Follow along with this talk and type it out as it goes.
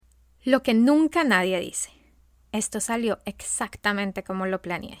Lo que nunca nadie dice. Esto salió exactamente como lo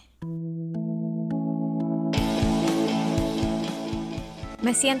planeé.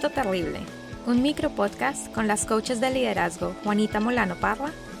 Me siento terrible. Un micropodcast con las coaches de liderazgo Juanita Molano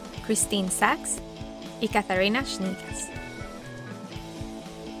Parra, Christine Sachs y Katharina Schnikas.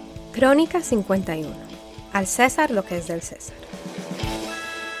 Crónica 51. Al César lo que es del César.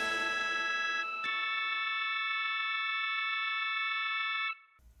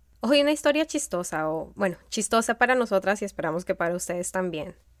 Hoy una historia chistosa, chistosa para nosotras y esperamos que para ustedes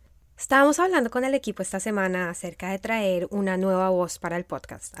también. Estábamos hablando con el equipo esta semana acerca de traer una nueva voz para el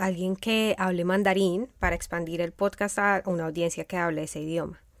podcast, alguien que hable mandarín para expandir el podcast a una audiencia que hable ese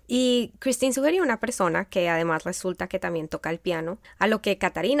idioma. Y Christine sugirió una persona que además resulta que también toca el piano, a lo que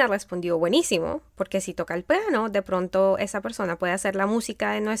Katharina respondió buenísimo, porque si toca el piano, de pronto esa persona puede hacer la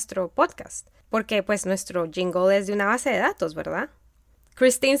música de nuestro podcast, porque pues nuestro jingle es de una base de datos, ¿verdad?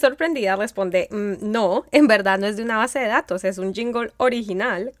 Christine, sorprendida, responde, no, en verdad no es de una base de datos, es un jingle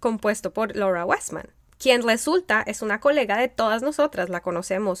original compuesto por Laura Westman, quien resulta es una colega de todas nosotras, la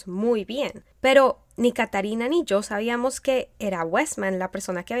conocemos muy bien. Pero ni Katharina ni yo sabíamos que era Westman la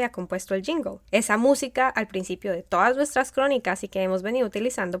persona que había compuesto el jingle. Esa música al principio de todas nuestras crónicas y que hemos venido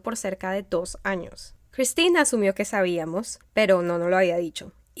utilizando por cerca de 2 años. Christine asumió que sabíamos, pero no nos lo había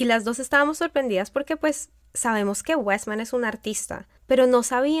dicho. Y las dos estábamos sorprendidas porque sabemos que Westman es un artista, pero no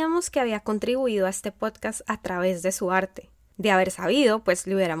sabíamos que había contribuido a este podcast a través de su arte. De haber sabido,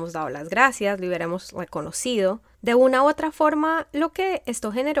 le hubiéramos dado las gracias, le hubiéramos reconocido. De una u otra forma, lo que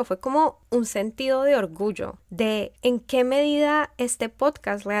esto generó fue como un sentido de orgullo de en qué medida este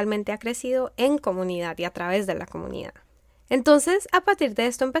podcast realmente ha crecido en comunidad y a través de la comunidad. Entonces, a partir de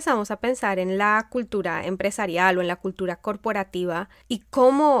esto empezamos a pensar en la cultura empresarial o en la cultura corporativa y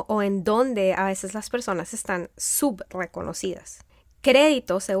cómo o en dónde a veces las personas están subreconocidas.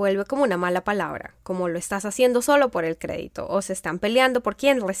 Crédito se vuelve como una mala palabra, como lo estás haciendo solo por el crédito o se están peleando por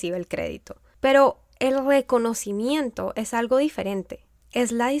quién recibe el crédito. Pero el reconocimiento es algo diferente.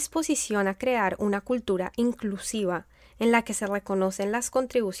 Es la disposición a crear una cultura inclusiva en la que se reconocen las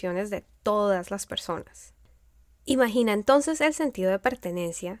contribuciones de todas las personas. Imagina entonces el sentido de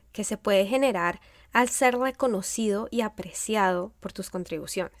pertenencia que se puede generar al ser reconocido y apreciado por tus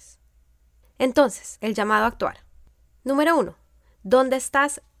contribuciones. Entonces, el llamado a actuar. Número 1. ¿Dónde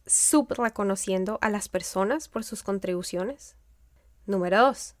estás subreconociendo a las personas por sus contribuciones? Número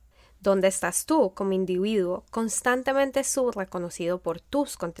 2. ¿Dónde estás tú como individuo constantemente subreconocido por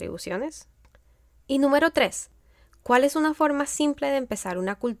tus contribuciones? Y número 3. ¿Cuál es una forma simple de empezar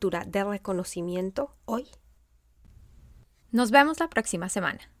una cultura de reconocimiento hoy? Nos vemos la próxima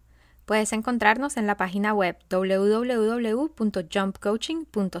semana. Puedes encontrarnos en la página web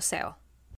www.jumpcoaching.co.